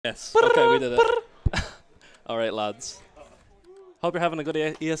Yes. Okay, we did it. Alright, lads. Hope you're having a good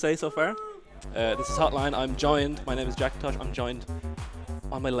ESA so far. This is Hotline. I'm joined. My name is Jackintoshh. I'm joined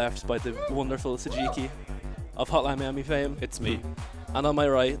on my left by the wonderful Sajiki of Hotline Miami fame. It's me. And on my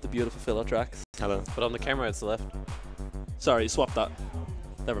right, the beautiful Philo Tracks. Hello. But on the camera, it's the left. Sorry, swap that.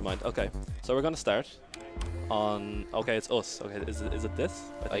 Never mind. Okay. So we're going to start on... Okay, it's us. Okay, is it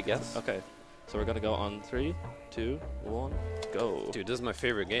this? I guess. Okay. So we're going to go on 3, 2, 1, go. Dude, this is my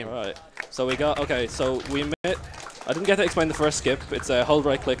favorite game. Alright. So we got... Okay, so we met... I didn't get to explain the first skip. It's a hold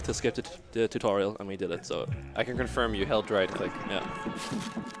right click to skip the tutorial, and we did it, so... I can confirm you held right click. Yeah.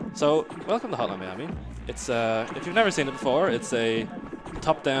 So, welcome to Hotline Miami. It's, if you've never seen it before, it's a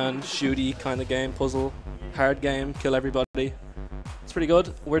top-down, shooty kind of game, puzzle, hard game, kill everybody. It's pretty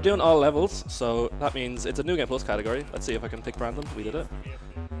good. We're doing all levels, so that means it's a New Game Plus category. Let's see if I can pick Brandon. We did it.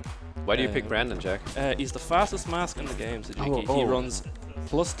 Why do you pick Brandon, Jack? He's the fastest mask in the game, Sajiki. He runs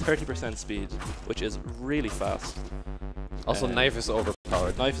plus 30% speed, which is really fast. Also, knife is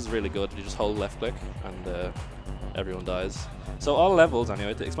overpowered. Knife is really good. You just hold left click and everyone dies. So all levels,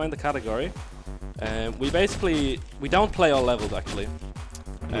 anyway, to explain the category, we don't play all levels actually.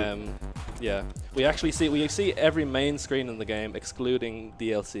 Yeah, we see every main screen in the game, excluding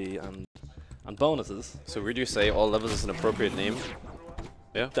DLC and bonuses. So would you say all levels is an appropriate name?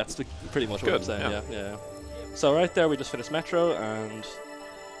 Yeah, that's pretty much what I'm saying. Yeah. So right there, we just finished Metro, and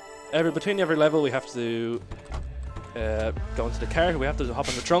between every level, we have to go into the car. We have to hop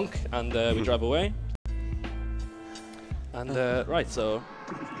in the trunk, and we drive away. And right, so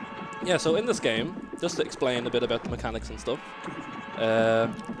yeah, so in this game, just to explain a bit about the mechanics and stuff,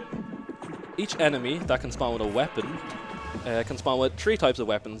 each enemy that can spawn with a weapon can spawn with 3 types of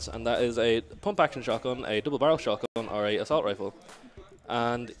weapons, and that is a pump-action shotgun, a double-barrel shotgun, or a assault rifle.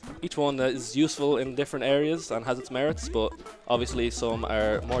 And each one is useful in different areas and has its merits, but obviously some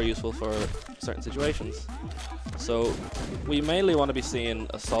are more useful for certain situations. So we mainly want to be seeing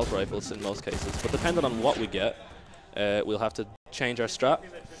assault rifles in most cases, but depending on what we get, we'll have to change our strat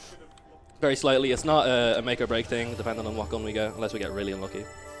very slightly. It's not a make or break thing, depending on what gun we get, unless we get really unlucky.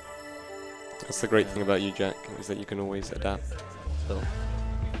 That's the great thing about you, Jack, is that you can always adapt. So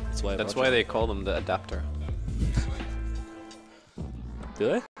that's why they call them the adapter. Do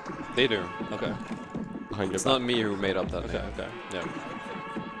they? They do. Okay. It's not me who made up that name. Okay. Yeah.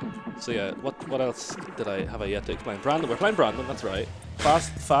 So yeah, what else have I yet to explain? Brandon, we're playing Brandon, that's right.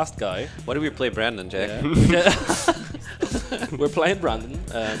 Fast guy. Why do we play Brandon, Jack? Yeah. We're playing Brandon.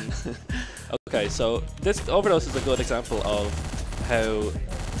 Okay, so this overdose is a good example of how...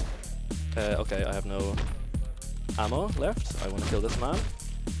 okay, I have no ammo left. I want to kill this man.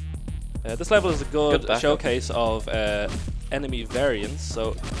 This level is a good showcase of enemy variants.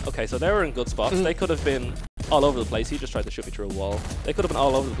 So, okay, so they were in good spots. They could have been all over the place. He just tried to shoot me through a wall. They could have been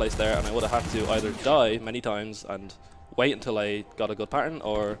all over the place there, and I would have had to either die many times and wait until I got a good pattern,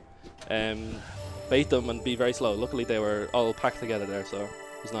 or bait them and be very slow. Luckily, they were all packed together there, so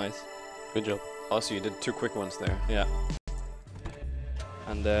it was nice. Good job. Also, you did 2 quick ones there. Yeah.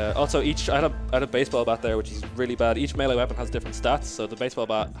 And also, I had a baseball bat there, which is really bad. Each melee weapon has different stats. So the baseball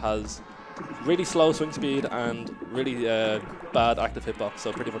bat has really slow swing speed and really bad active hitbox.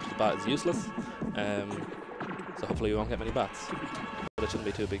 So pretty much the bat is useless. So hopefully we won't get many bats, but it shouldn't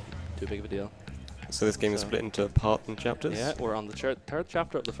be too big of a deal. So this game is split into parts and chapters? Yeah, we're on the 3rd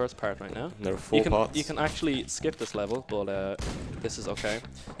chapter of the first part right now. There are 4 parts. You can actually skip this level, but this is okay.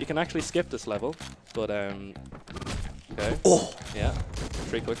 You can actually skip this level, but okay. Oh! Yeah.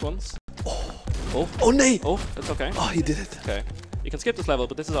 3 quick ones. Oh! Oh! Oh, no! Oh, that's okay. Oh, he did it! Okay. You can skip this level,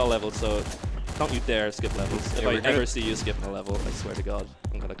 but this is all levels, so don't you dare skip levels. If I ever see you skipping a level, I swear to God,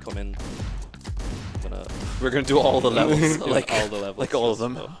 I'm gonna come in. We're gonna do all the levels. like all the levels. Like all of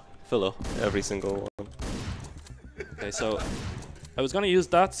them. Philo. Every single one. Okay, so I was going to use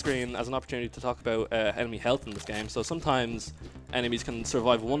that screen as an opportunity to talk about enemy health in this game. So sometimes enemies can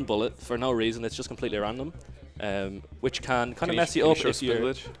survive 1 bullet for no reason. It's just completely random, which can kind of mess you up if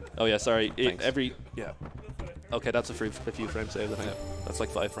you're... Oh yeah, sorry. Yeah. Okay, that's a few frames saved, I think. Yeah. That's like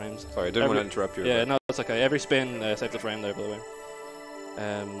 5 frames. Sorry, I didn't want to interrupt you. Yeah, no, that's okay. Every spin saves a frame there, by the way.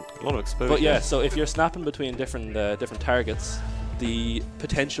 A lot of exposure. But yeah, so if you're snapping between different targets, the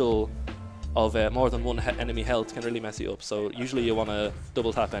potential of more than 1 enemy health can really mess you up. So usually you want to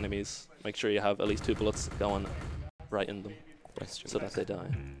double tap enemies. Make sure you have at least 2 bullets going right in them, so that they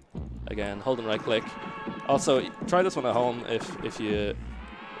die. Again, hold and right click. Also, try this one at home if you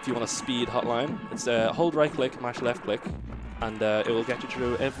want to speed Hotline. It's hold right click, mash left click, and it will get you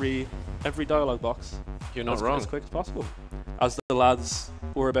through every dialogue box. You're not wrong. As quick as possible. As the lads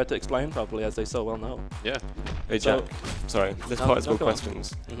were about to explain, probably, as they so well know. Yeah. Hey Jack, sorry, this part is called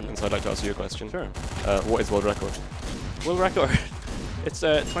questions, Mm-hmm. and so I'd like to ask you a question. Sure. What is world record? World record. It's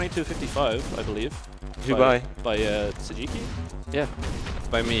 22:55, I believe. Who by? By Sajiki. Yeah,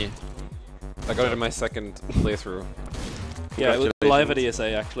 by me. I got it in my second playthrough. Yeah, it was live at ESA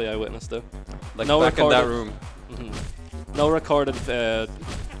actually. I witnessed it. Like no back in that recorded- room. Mm-hmm. No recorded,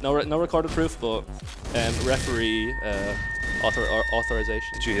 no recorded proof, but referee authorization.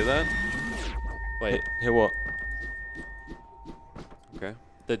 Did you hear that? Wait, Hear what? Okay.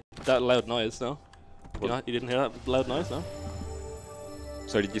 that loud noise, no? You didn't hear that loud noise, no?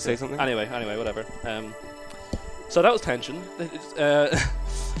 Sorry, did you say something? Anyway, whatever. So that was tension.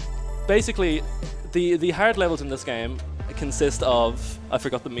 Basically, the hard levels in this game consist of, I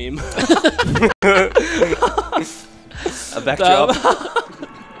forgot the meme. A backdrop.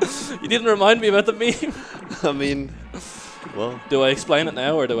 You didn't remind me about the meme. I mean, well, Do I explain it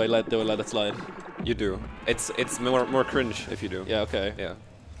now, or do I let it slide? you do. It's more cringe if you do. Yeah. Okay.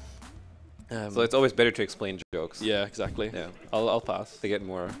 Yeah. So it's always better to explain jokes. Yeah. Exactly. Yeah. I'll pass. They get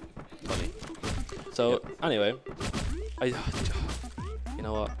more funny. So anyway, you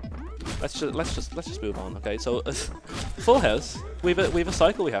know what? Let's just move on. Okay. So full house. We've a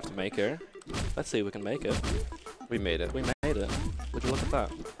cycle we have to make here. Let's see if we can make it. We made it. We made it. Would you look at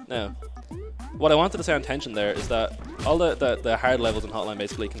that? Now, what I wanted to say on tension there is that all the hard levels in Hotline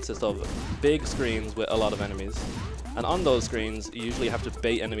basically consist of big screens with a lot of enemies. And on those screens, you usually have to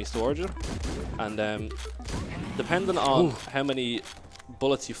bait enemies towards you. And depending on how many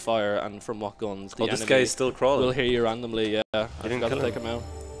bullets you fire and from what guns, the this enemy guy is still crawling. will hear you randomly. Yeah, I didn't forgot to kill take him out.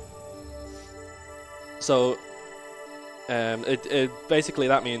 So, it basically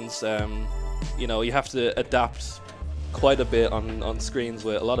that means you know, you have to adapt quite a bit on screens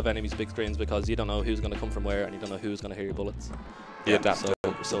with a lot of enemies, big screens, because you don't know who's going to come from where, and you don't know who's going to hear your bullets. The adapter.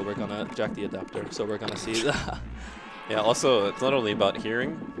 So we're gonna jack the adapter. So we're gonna see that. Yeah, also, it's not only about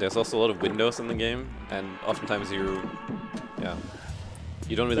hearing, there's also a lot of windows in the game, and oftentimes you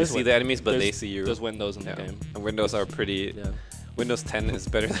don't really see the enemies, but they see you. There's windows in the game. And windows are pretty, Yeah. Windows 10 is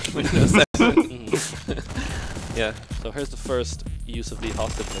better than Windows 7. Mhm. Yeah. So here's the first use of the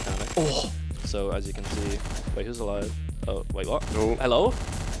hostage mechanic. Oh. So as you can see, wait, who's alive? Oh, wait, what? No. Hello?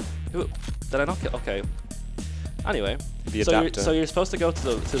 Who? Did I not kill? Okay. Anyway, The so adapter. you're supposed to go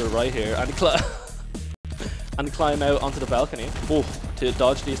to the right here and and climb out onto the balcony to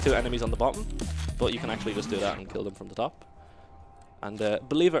dodge these two enemies on the bottom. But you can actually just do that and kill them from the top. And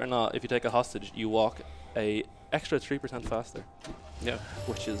believe it or not, if you take a hostage, you walk a extra 3% faster. Yeah.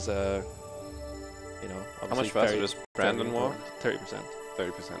 Which is, you know, How much faster does Brandon walk? 30%.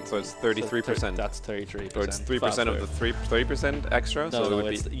 30%. So it's 33%. That's 33%. Or it's 3% of the 30% extra? No, so no, it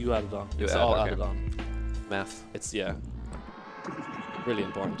would it's be you added on. You It's add, all okay. added on. math. It's, yeah. Really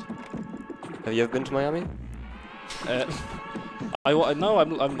important. Have you ever been to Miami? I want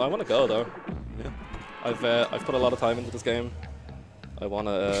to go though. Yeah. I've put a lot of time into this game. I want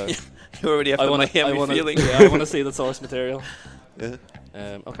to. You already have the Miami feeling. Yeah, I want to see the source material. Yeah.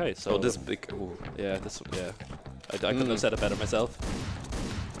 Okay, so. Oh, this big. Ooh. Yeah, this. Yeah. I couldn't have said it better myself.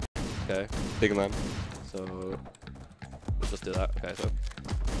 Okay. Big man. So. We'll just do that. Okay. So.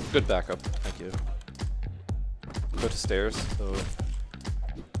 Good backup. Thank you. Go to stairs. So.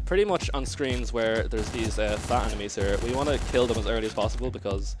 Pretty much on screens where there's these fat enemies here, we want to kill them as early as possible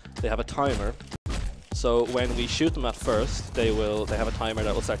because they have a timer. So when we shoot them at first, they have a timer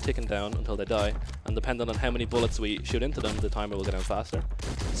that will start ticking down until they die. And depending on how many bullets we shoot into them, the timer will go down faster.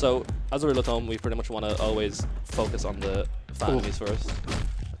 So as a rule of thumb, we pretty much want to always focus on the fat enemies first.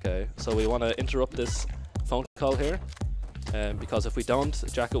 Okay, so we want to interrupt this phone call here. Because if we don't,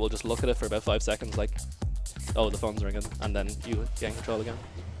 Jacket will just look at it for about 5 seconds like, oh, the phone's ringing, and then you gain control again.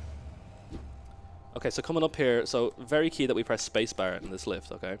 Okay, so coming up here, so very key that we press spacebar in this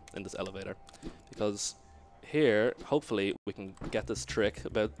lift, okay, in this elevator, because here, hopefully, we can get this trick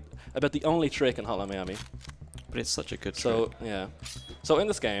about the only trick in Hotline Miami. But it's such a good So trick. yeah, so in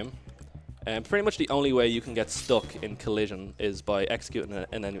this game, pretty much the only way you can get stuck in collision is by executing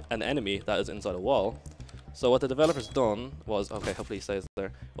an enemy that is inside a wall. So what the developers done was, okay, hopefully he stays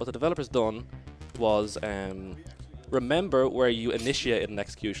there. What the developers done was remember where you initiated an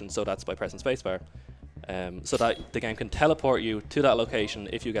execution, so that's by pressing spacebar. So that the game can teleport you to that location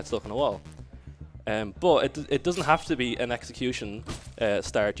if you get stuck on a wall. But it doesn't have to be an execution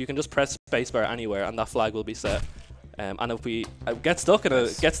start. You can just press spacebar anywhere, and that flag will be set. And if we get stuck in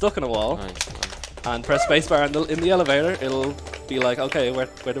a wall and press spacebar in the elevator, it'll be like, okay, where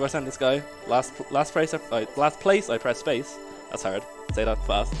do I send this guy? Last place I press space. That's hard. Say that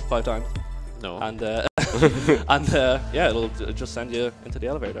fast 5 times. No. And yeah, it'll just send you into the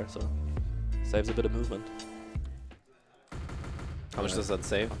elevator. So saves a bit of movement. How much does that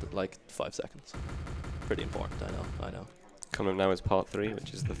save? Like 5 seconds. Pretty important, I know. Coming up now is part 3,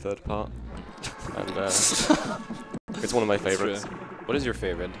 which is the third part. And it's one of my favorites. What is your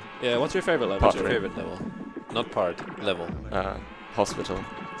favorite? Yeah, what's your favorite level? What's your favorite level? Not part, level. Hospital.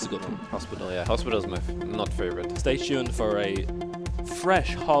 It's a good one. Hospital, yeah. Hospital is my not favorite. Stay tuned for a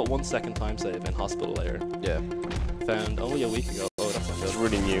fresh, hot 1 second time save in Hospital layer. Yeah. Found only a week ago. Oh, that's not It's good.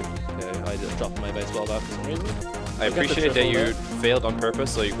 really new. Okay, I just dropped my baseball bat for some reason. I appreciate that you failed on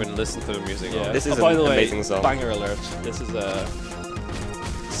purpose so you can listen to the music. Yeah. This is by an the way, amazing song. banger alert. This is a...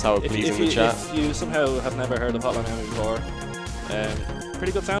 Sour please in the chat. If you somehow have never heard of Hotline Miami before,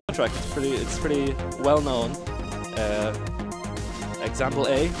 pretty good soundtrack. It's pretty well known. Example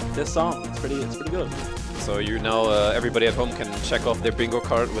A, this song. It's pretty good. So you now, everybody at home can check off their bingo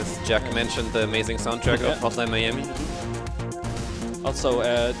card with Jack mentioned the amazing soundtrack of Hotline Miami. Also,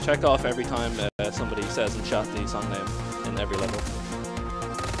 check off every time somebody says in chat the song name in every level.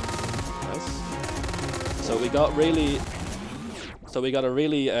 Nice. So we got a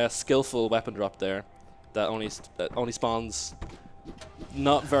really skillful weapon drop there that only spawns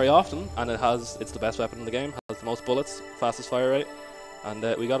not very often, and it's the best weapon in the game. Has the most bullets, fastest fire rate, and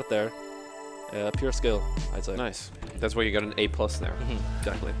we got it there. Pure skill, I'd say. Nice. That's why you got an A+ there.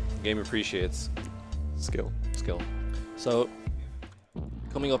 Exactly. Game appreciates Skill. So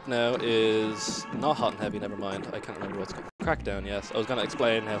coming up now is not Hot and Heavy. Never mind. I can't remember what's Crackdown. Yes, I was going to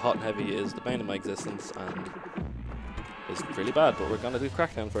explain how Hot and Heavy is the bane of my existence and is really bad, but we're going to do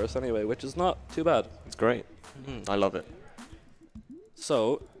Crackdown first anyway, which is not too bad. It's great. I love it.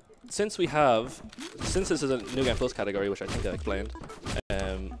 So, since this is a New Game Plus category, which I think I explained.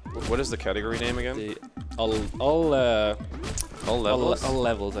 What is the category name again? The all levels? All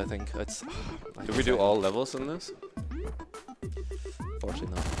levels, I think. Did we do all levels in this?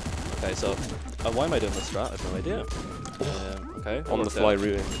 Unfortunately not. Okay, so why am I doing this strat? I have no idea. Okay. On the fly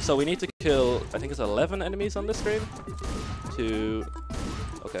routing. So we need to kill, I think it's 11 enemies on this screen to...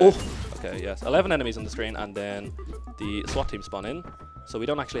 Okay. Oh. Okay, yes. 11 enemies on the screen, and then the SWAT team spawn in. So we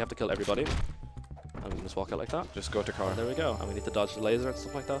don't actually have to kill everybody. And we can just walk out like that. Just go to car. There we go. And we need to dodge the laser and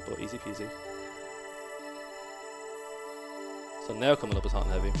stuff like that, but easy peasy. So now coming up is Hot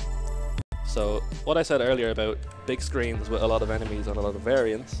and Heavy. So what I said earlier about big screens with a lot of enemies and a lot of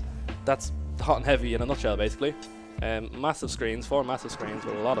variants, that's Hot and Heavy in a nutshell, basically. Massive screens, 4 massive screens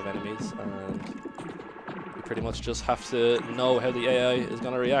with a lot of enemies, and you pretty much just have to know how the AI is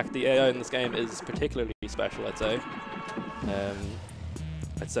going to react. The AI in this game is particularly special, I'd say.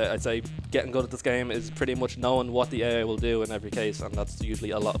 I'd say getting good at this game is pretty much knowing what the AI will do in every case, and that's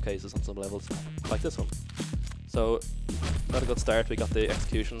usually a lot of cases on some levels, like this one. So, got a good start. We got the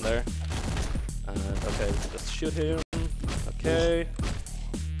execution there. And okay, we can just shoot him. Okay.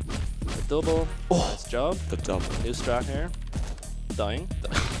 The double. Nice job. The double. New strat here. Dying.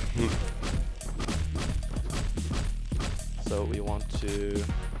 So we want to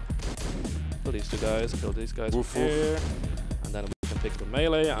kill these 2 guys, kill these guys from here, and then we can pick up a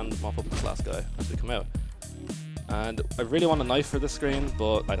melee and mop up this last guy as we come out. And I really want a knife for this screen,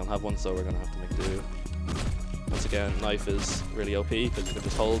 but I don't have one, so we're gonna have to make do. Once again, knife is really OP because you can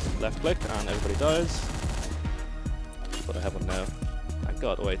just hold left click and everybody dies. But I have one now. Thank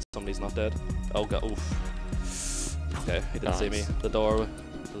God. Oh wait, somebody's not dead. Oh God. Oof. Okay, he didn't see me. The door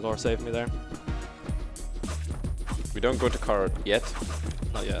saved me there. We don't go to car yet.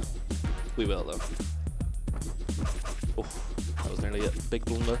 Not yet. We will though. Oh, that was nearly a big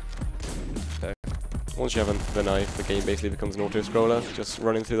blunder. Okay. Once you have the knife, the game basically becomes an auto-scroller, just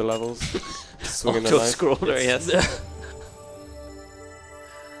running through the levels, swinging the knife. Auto-scroller, yes.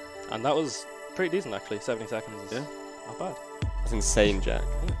 And that was pretty decent actually, 70 seconds is not bad. That's insane, Jack.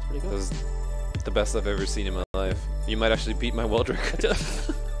 Yeah, it's pretty good. That was the best I've ever seen in my life. You might actually beat my world record.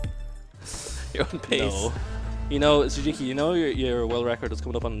 Your own pace. No. You know, Sujiki, you know your world record is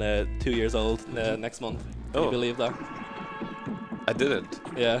coming up on 2 years old next month. Can you believe that? I didn't.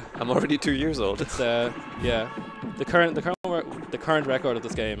 Yeah. I'm already 2 years old. It's yeah. The current record of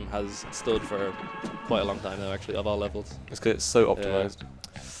this game has stood for quite a long time now, actually, of all levels. It's because it's so optimized.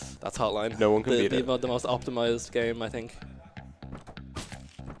 That's Hotline. No one can beat it. The most optimized game, I think.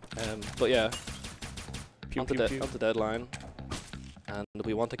 But yeah, on to deadline, and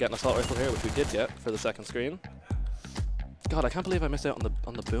we want to get an assault rifle here, which we did get for the second screen. God, I can't believe I missed out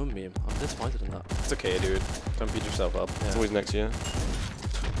on the boom meme. I'm disappointed in that. It's okay, dude. Don't beat yourself up. It's always next year.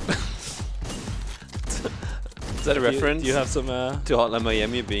 Is that a reference? Do you have some to Hotline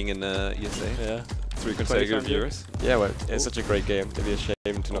Miami being in ESA? Yeah. 3 consecutive viewers. Yeah, well, it's such a great game. It'd be a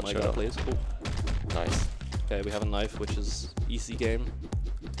shame to not my show God, up. please. Oh. Nice. Okay, we have a knife, which is easy game.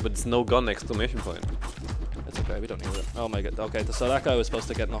 But it's no gun exclamation point. It's Okay, we don't need it. Oh my god. Okay, so that guy was supposed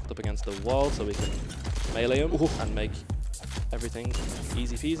to get knocked up against the wall so we can melee him and make everything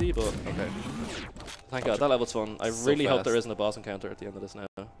easy peasy, but okay. Thank god, that level's fun. I So really hope fast. there isn't a boss encounter at the end of this now.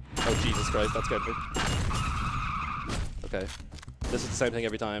 Oh Jesus Christ, that scared me. Okay. This is the same thing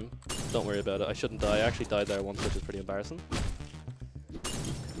every time. Don't worry about it. I shouldn't die. I actually died there once, which is pretty embarrassing.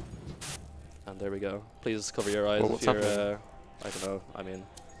 And there we go. Please cover your eyes Well, if what's you're, happening? I don't know. I mean,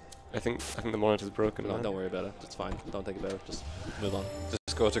 I think the monitor's broken. no, right? don't worry about it. It's fine. Don't think about it. Just move on.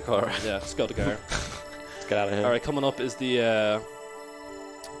 Just go to car. Yeah, just go to car. Let's get out of here. Alright, coming up is the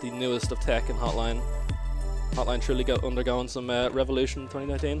newest of tech in Hotline. Hotline truly undergoing some revolution in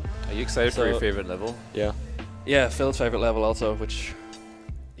 2019. Are you excited for your favorite level? Yeah. Yeah, Phil's favourite level also, which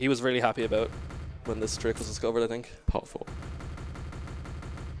he was really happy about when this trick was discovered, I think. Part 4.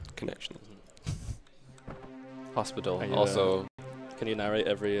 Connection. Hospital. Are you, Also, Can you narrate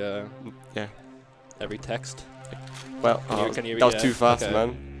every Yeah. every text? Well, can you that was yeah, too fast, okay.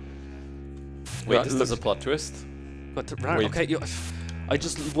 man. wait, Right, this is a plot twist? But Wait. okay, I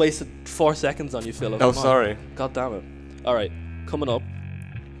just wasted 4 seconds on you, Phil. Oh, Come on. sorry. God damn it. Alright, coming up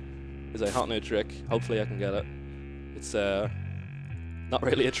is a hot new trick. Hopefully I can get it. It's not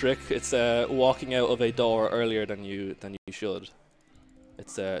really a trick. It's walking out of a door earlier than you should.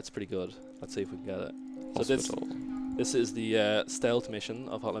 It's pretty good. Let's see if we can get it. So Hospital. this is the stealth mission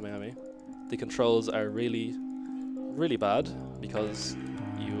of Hotline Miami. The controls are really, really bad because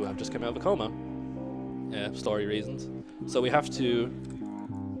you have just come out of a coma. Story reasons. So we have to,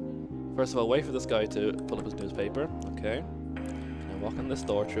 first of all, wait for this guy to pull up his newspaper. Okay. Now walk in this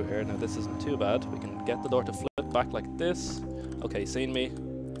door through here. Now this isn't too bad. We can get the door to flip back like this. Okay, seen me.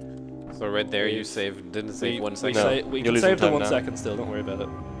 So right there you didn't save 1 second. We You're can save the losing 1 time second still, don't worry about it.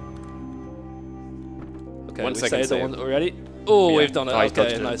 Okay, 1 we second saved the save. one. Ready? Oh, Yeah. we've done it. Oh, he's Okay,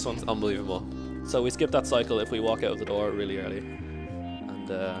 touched it. nice one. Unbelievable. So we skip that cycle if we walk out of the door really early. And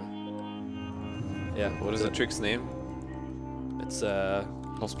yeah. What is the trick's name? It's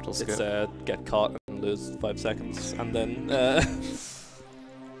Hospital skip. it's get caught and lose 5 seconds, and then It's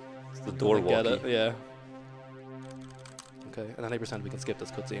the door get walkie. it. Yeah. Okay, and 90% we can skip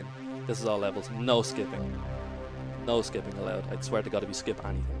this cutscene. This is all levels. No skipping. No skipping allowed. I swear to God, if you skip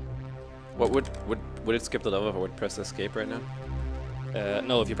anything. What would it skip the level if I would press escape right now?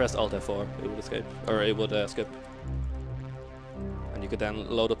 No, if you pressed Alt F4, it would escape, or it would skip, and you could then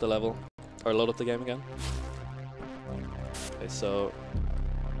load up the level, or load up the game again. Okay, so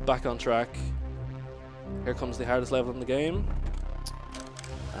back on track. Here comes the hardest level in the game.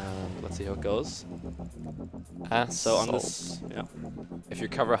 Let's see how it goes. So on this, yeah. If you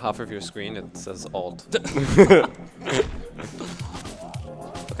cover half of your screen, it says Alt.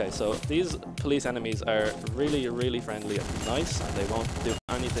 Okay, so these police enemies are really, really friendly and nice, and they won't do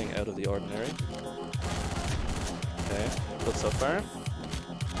anything out of the ordinary. Okay, good so far.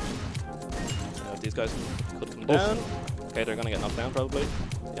 If these guys could come down. Okay, they're gonna get knocked down probably.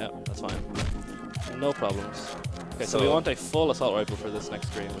 Yeah, that's fine. No problems. Okay, so we want a full assault rifle for this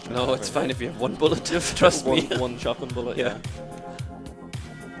next screen. Which No, it's fine if you have 1 bullet. Just trust me. One shotgun bullet. Yeah.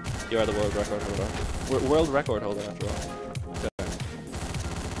 You are the world record holder. World record holder after all.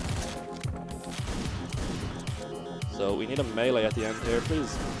 So we need a melee at the end here,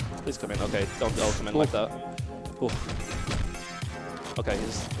 please. Please come in. Okay, don't all come in like that. Ooh. Okay,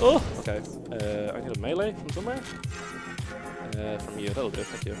 he's. Oh. Okay. I need a melee from somewhere. From you, that'll do.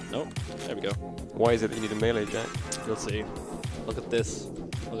 Thank you. No, there we go. Why is it that you need a melee, Jack? You'll see. Look at this.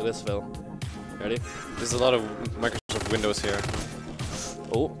 Look at this, Phil. Ready? There's a lot of Microsoft Windows here.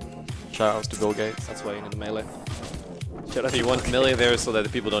 Oh, Shout outs to Bill Gates. that's why you need a melee. Shout out So you to want melee there so that the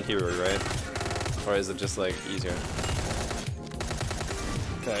people don't hear it, right? Or is it just like easier?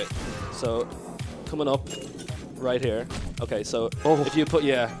 Okay, so coming up right here. Okay, so Oh. if you put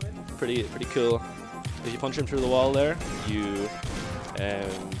pretty cool. If you punch him through the wall there, you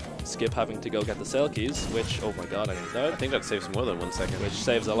skip having to go get the cell keys, which oh my god, I need that. I think that saves more than 1 second. Which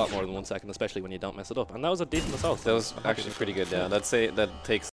saves a lot more than 1 second, especially when you don't mess it up. And that was a decent assault. That was actually pretty good, yeah. Let's say that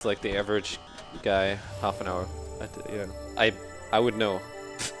takes like the average guy half an hour. Yeah, I would know.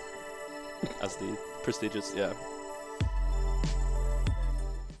 as the prestigious, yeah.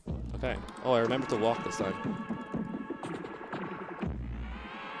 Okay. Oh, I remember to walk this time.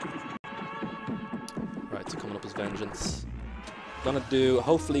 Right, so coming up is Vengeance. Gonna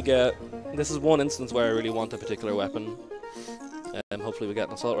hopefully get, this is one instance where I really want a particular weapon. Hopefully we get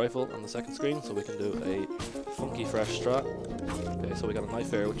an assault rifle on the second screen, so we can do a funky fresh strat. Okay, so we got a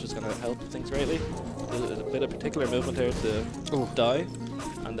knife here, which is gonna help things greatly. Do a bit of particular movement here to die,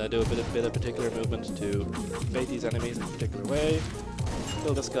 and do a bit of particular movement to bait these enemies in a particular way.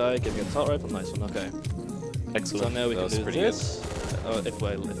 Kill this guy, give me an assault rifle, nice one, okay. Excellent. So now we That can was do pretty this. If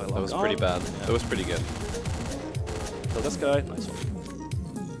I log That was on. pretty bad. Yeah. That was pretty good. So this guy, nice one.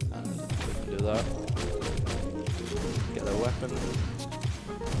 And we can do that. Get a weapon.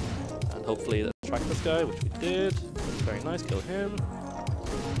 And hopefully attract this guy, which we did. Very nice, kill him.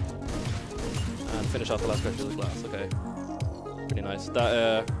 And finish off the last guy through the glass, okay. Pretty nice.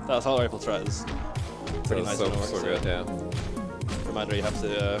 That assault rifle threat is pretty nice. So, when it works, so good, yeah. Reminder, you have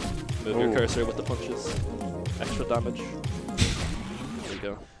to move your cursor with the punches. Extra damage. There you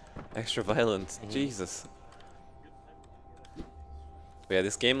go. Extra violence. Jesus. But yeah,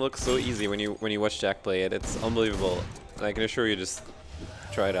 this game looks so easy when you watch Jack play it. It's unbelievable. And I can assure you, just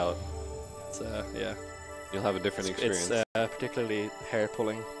try it out. It's yeah. You'll have a different experience. It's particularly hair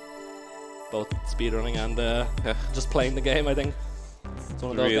pulling. Both speedrunning and just playing the game, I think. It's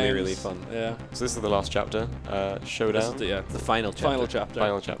one of those really, games. really fun. Yeah. So this is the last chapter. This Showdown. is the, The final chapter. final chapter.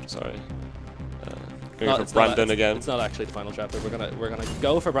 Final chapter. Sorry. Going No, for it's not Brandon again. It's not actually the final chapter. We're gonna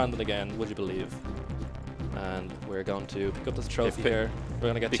go for Brandon again. Would you believe? And we're going to pick up this trophy here. We're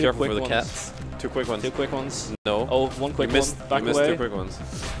gonna get Be two careful quick for the ones. cats. Two quick ones. Two quick ones. No. Oh, one quick you missed, one. Back you missed away. 2 quick ones.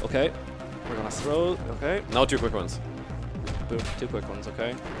 Okay. We're gonna throw. Okay. Now 2 quick ones. Boom. 2 quick ones.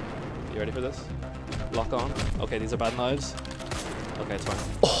 Okay. You ready for this? Lock on. Okay, these are bad knives. Okay, it's fine.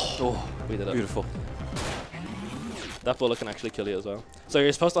 Oh, we did it. Beautiful. That bullet can actually kill you as well. So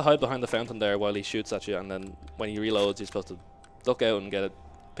you're supposed to hide behind the fountain there while he shoots at you, and then when he reloads, you're supposed to duck out and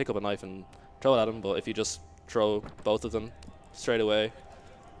pick up a knife and throw it at him. But if you just throw both of them straight away,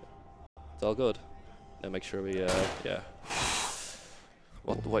 it's all good. Now make sure we, yeah.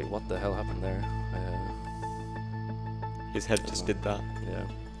 Wait, what the hell happened there? His head just did that. Yeah.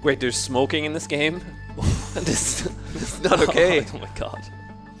 Wait, there's smoking in this game? this is not okay. Oh my god.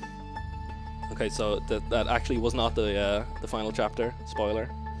 Okay, so that actually was not the final chapter. Spoiler.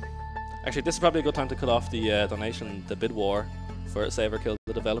 Actually, this is probably a good time to cut off the donation, the bid war for Save or Kill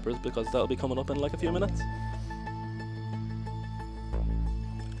the Developers, because that'll be coming up in like a few minutes.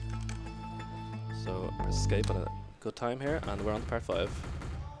 So press escape at a good time here, and we're on to part 5.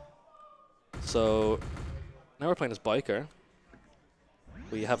 So now we're playing as Biker.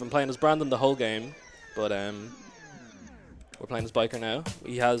 We have been playing as Brandon the whole game, but we're playing as Biker now.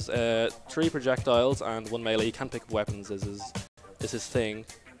 He has 3 projectiles and 1 melee. He can't pick up weapons is his thing.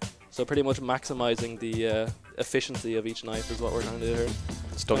 So pretty much maximizing the efficiency of each knife is what we're trying to do here.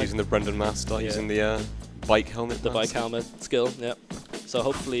 Stop using the Brendan mask, start using the bike helmet. The bike helmet skill, yep. So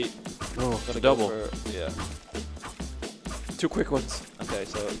hopefully, gonna double. go for, yeah. 2 quick ones. Okay,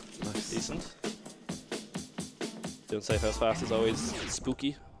 so Nice. decent. Doing safe house fast is always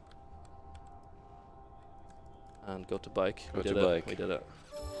spooky. And go to bike. Go We to did it. bike. We did it.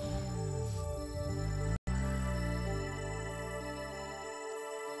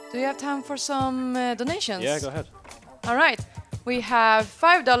 Do you have time for some donations? Yeah, go ahead. All right. We have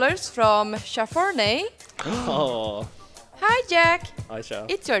 $5 from Shaforney. Oh, Hi, Jack. hi, Shao.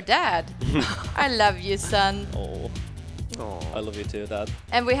 It's your dad. I love you, son. Oh, I love you too, Dad.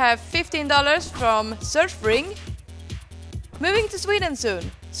 And we have $15 from Surfring. Moving to Sweden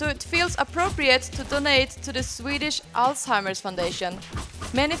soon, so it feels appropriate to donate to the Swedish Alzheimer's Foundation.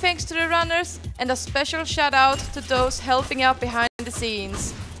 Many thanks to the runners, and a special shout out to those helping out behind the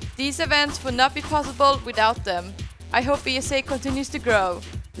scenes. These events would not be possible without them. I hope ESA continues to grow.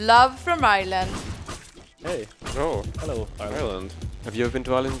 Love from Ireland. Hey, Oh, hello, Ireland. Ireland. have you ever been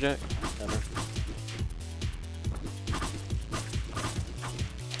to Ireland, Jack? Never.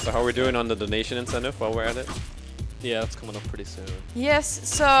 So how are we doing on the donation incentive while we're at it? Yeah, it's coming up pretty soon. Yes,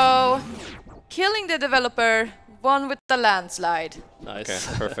 so killing the developer won with the landslide. Nice.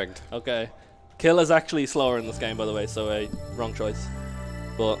 Okay, perfect. Okay. Kill is actually slower in this game, by the way, so wrong choice.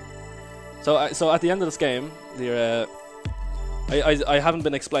 But so at the end of this game, I haven't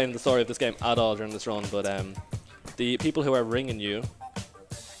been explaining the story of this game at all during this run, but the people who are ringing you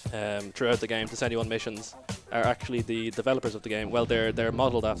throughout the game to send you on missions are actually the developers of the game. Well, they're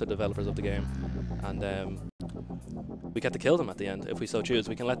modeled after developers of the game, and we get to kill them at the end if we so choose.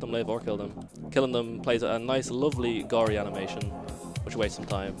 We can let them live or kill them. Killing them plays a nice, lovely, gory animation, which wastes some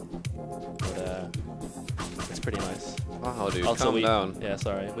time, but it's pretty nice. Wow, dude, Also calm down. Yeah,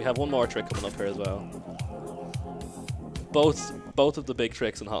 sorry. We have one more trick coming up here as well. Both of the big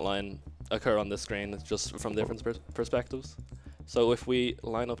tricks in Hotline occur on this screen, it's just from different perspectives. So if we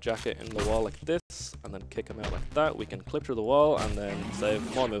line up Jacket in the wall like this, and then kick him out like that, we can clip through the wall and then save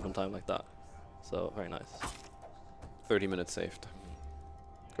more movement time like that. So, very nice. 30 minutes saved.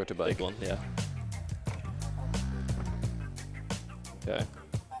 Go to bike. Big one, yeah. Okay.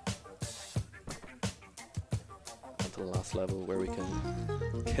 On to the last level where we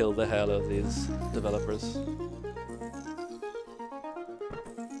can kill the hell out of these developers.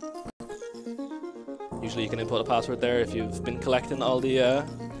 Usually you can input a password there if you've been collecting all the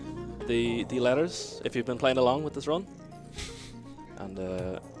letters, if you've been playing along with this run. And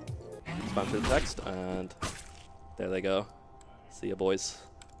spam through the text, and there they go. See ya, boys.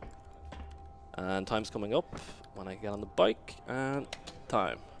 And time's coming up when I get on the bike, and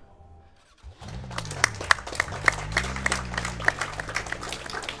time.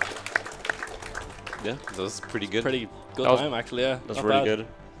 Yeah, that was pretty good. Pretty good time, actually, yeah. That's Not really bad.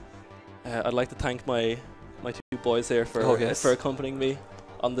 good. I'd like to thank my two boys here for for accompanying me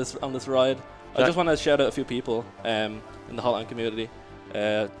on this ride. I just want to shout out a few people in the Hotline community.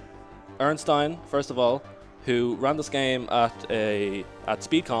 Ernstein, first of all, who ran this game at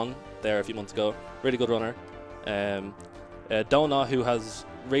SpeedCon there a few months ago. Really good runner. Donut, who has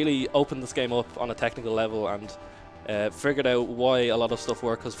really opened this game up on a technical level and figured out why a lot of stuff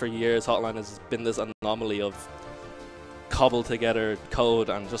works, because for years Hotline has been this anomaly of cobbled together code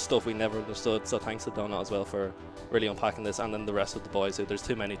and just stuff we never understood. So thanks to Donut as well for really unpacking this, and then the rest of the boys, who there's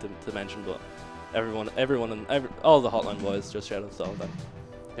too many to mention, but everyone and all the Hotline boys, just shout out to all of them.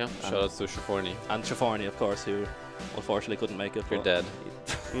 Yeah, shout out to Shaforni. And Shaforni, of course, who unfortunately couldn't make it. You're dead.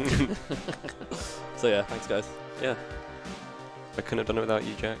 So yeah, thanks guys. Yeah. I couldn't have done it without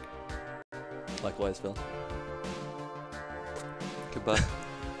you, Jack. Likewise, Phil. Goodbye.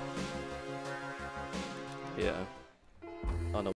 Yeah.